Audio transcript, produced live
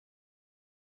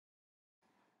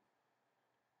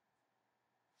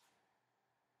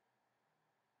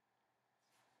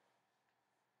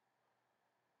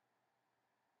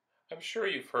I'm sure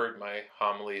you've heard my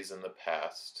homilies in the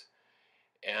past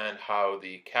and how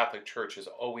the Catholic Church has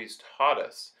always taught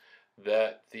us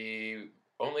that the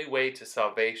only way to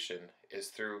salvation is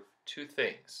through two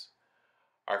things: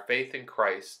 our faith in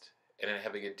Christ and in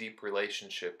having a deep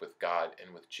relationship with God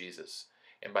and with Jesus,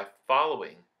 and by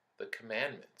following the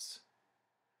commandments.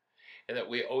 And that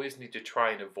we always need to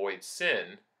try and avoid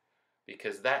sin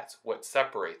because that's what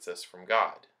separates us from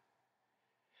God.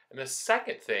 And the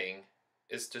second thing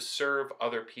is to serve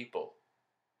other people,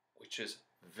 which is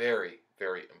very,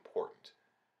 very important.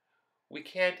 We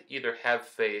can't either have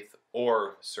faith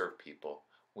or serve people.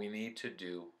 We need to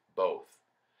do both.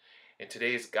 In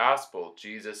today's gospel,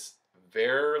 Jesus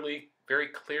very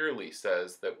clearly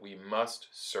says that we must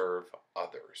serve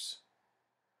others.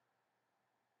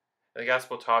 And the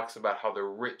gospel talks about how the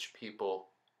rich people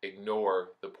ignore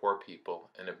the poor people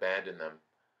and abandon them.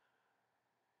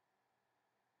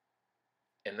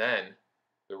 And then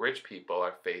the rich people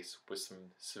are faced with some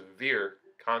severe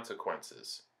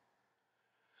consequences.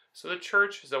 So the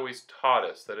church has always taught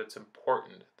us that it's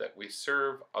important that we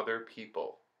serve other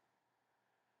people.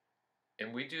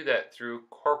 And we do that through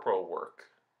corporal work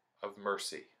of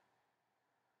mercy.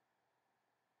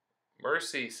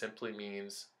 Mercy simply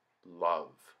means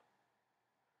love.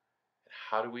 And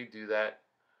how do we do that?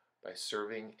 By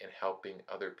serving and helping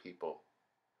other people.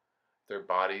 Their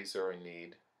bodies are in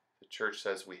need. The church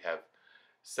says we have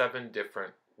 7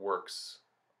 different works,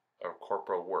 or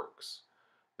corporal works.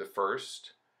 The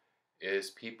first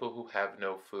is people who have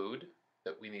no food,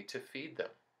 that we need to feed them.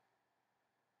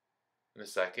 And the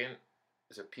second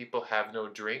is if people have no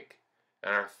drink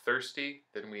and are thirsty,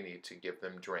 then we need to give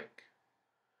them drink.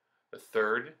 The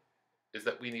third is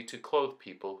that we need to clothe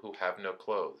people who have no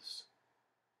clothes.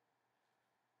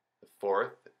 The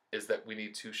fourth is that we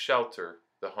need to shelter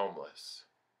the homeless.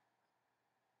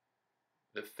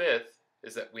 The fifth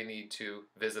is that we need to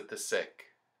visit the sick.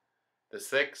 The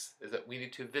sixth is that we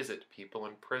need to visit people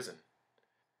in prison.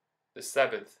 The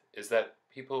seventh is that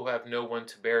people who have no one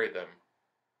to bury them,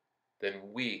 then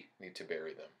we need to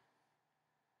bury them.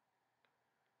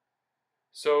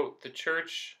 So the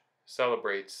church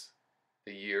celebrates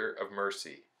the year of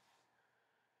mercy,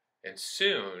 and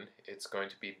soon it's going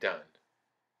to be done,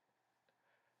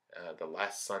 the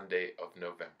last Sunday of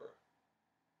November.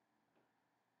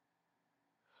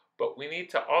 But we need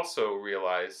to also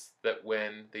realize that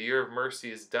when the year of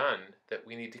mercy is done, that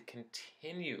we need to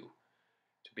continue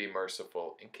to be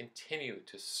merciful and continue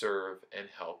to serve and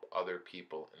help other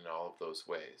people in all of those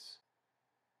ways.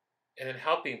 And in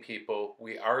helping people,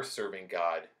 we are serving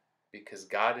God because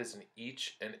God is in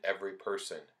each and every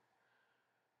person.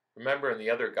 Remember, in the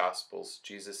other Gospels,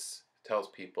 Jesus tells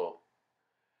people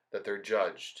that they're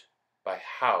judged by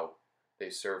how they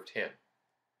served Him.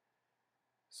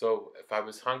 So if I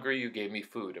was hungry, you gave me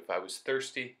food. If I was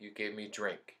thirsty, you gave me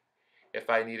drink. If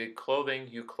I needed clothing,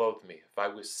 you clothed me. If I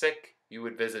was sick, you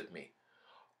would visit me.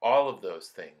 All of those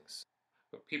things.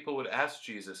 But people would ask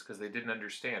Jesus because they didn't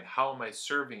understand, how am I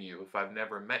serving you if I've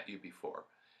never met you before?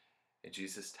 And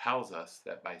Jesus tells us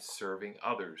that by serving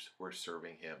others, we're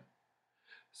serving Him.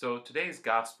 So today's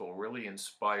gospel really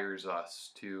inspires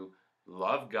us to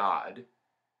love God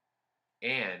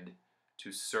and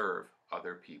to serve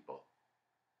other people.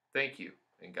 Thank you,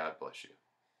 and God bless you.